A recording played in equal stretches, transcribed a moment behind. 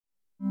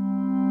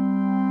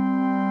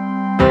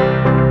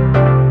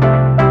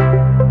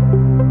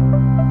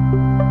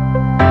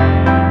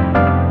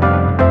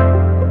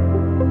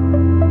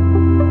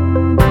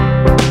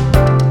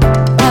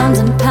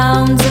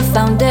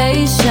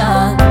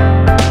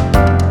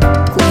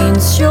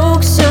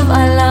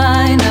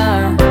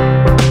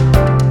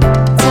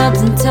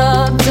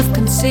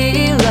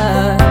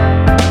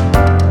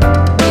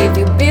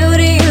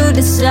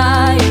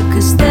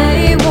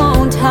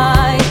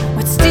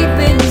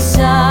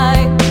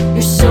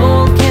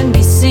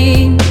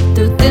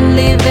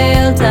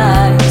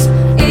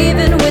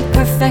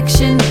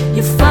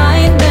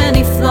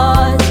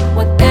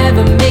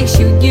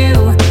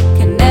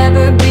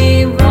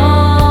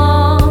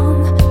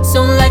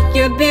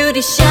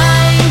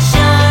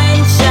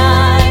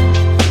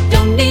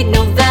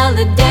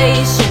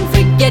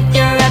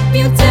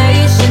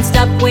reputation.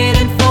 Stop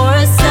waiting for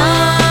a sign.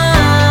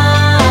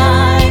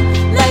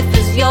 Life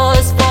is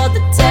yours for the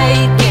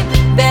taking.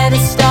 Better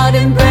start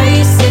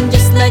embracing.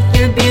 Just let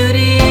your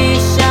beauty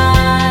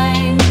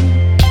shine.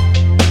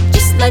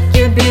 Just let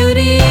your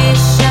beauty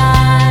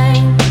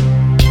shine.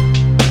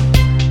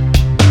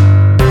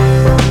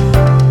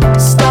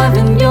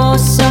 Starving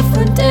yourself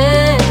for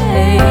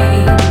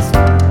days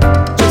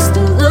just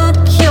to look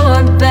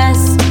your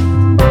best.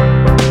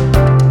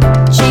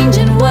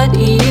 Changing what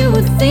you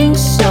think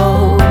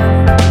so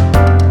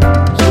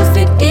you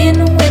fit in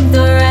with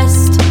the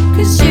rest.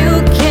 'Cause you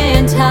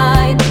can't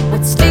hide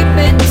what's deep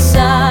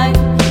inside.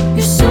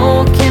 Your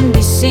soul can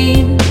be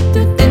seen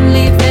through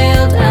thinly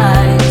veiled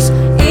eyes.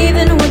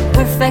 Even with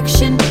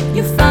perfection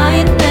you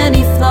find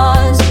many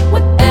flaws.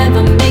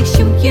 Whatever makes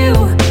you you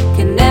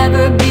can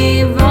never be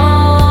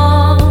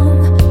wrong.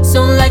 So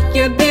let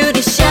your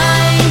beauty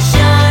shine,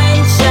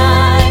 shine,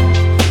 shine.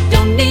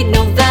 Don't need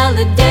no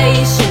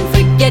validation.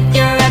 Forget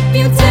your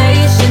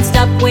reputation.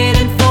 Stop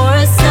waiting for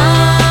a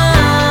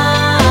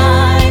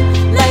sign.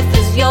 Life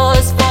is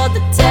yours for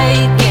the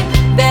taking.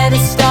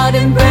 Better start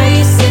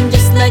embracing.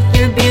 Just let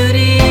your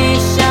beauty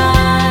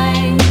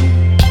shine.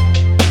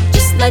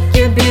 Just let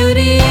your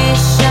beauty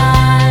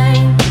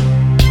shine.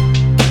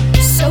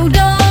 So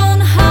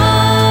don't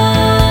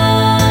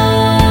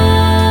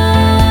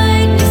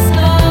hide your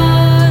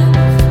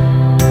scars.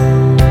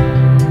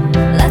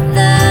 Let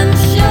them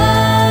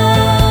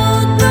show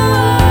the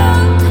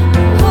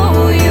world who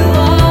you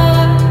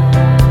are.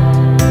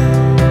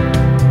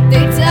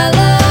 They tell a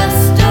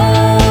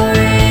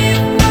story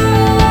for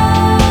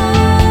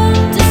all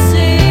to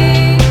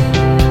see.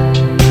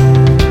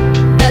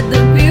 That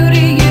the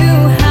beauty you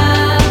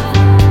have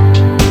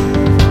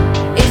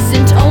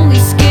isn't only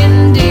skin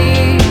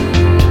deep.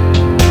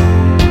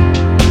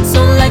 So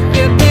let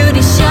your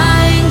beauty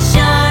shine,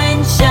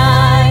 shine,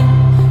 shine.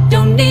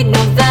 Don't need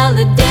no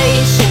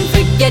validation.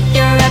 Forget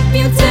your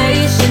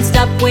reputation.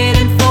 Stop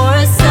waiting for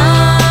a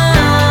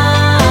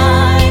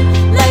sign.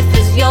 Life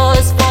is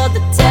yours for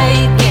the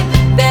taking.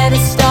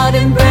 Better start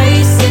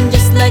embracing.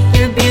 Just let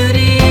your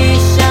beauty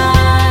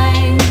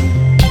shine.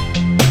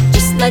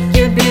 Just let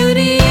your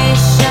beauty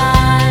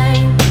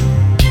shine.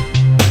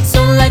 So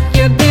let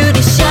your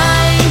beauty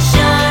shine,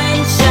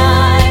 shine,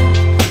 shine.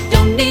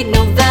 Don't need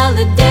no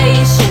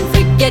validation.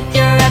 Forget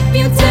your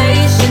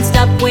reputation.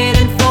 Stop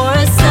waiting for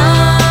a sign.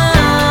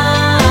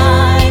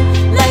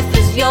 Life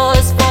is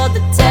yours for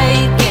the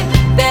taking.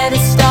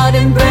 Better start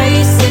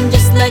embracing.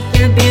 Just let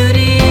your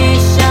beauty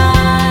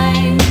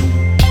shine.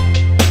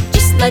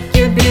 Just let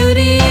your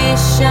beauty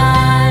shine.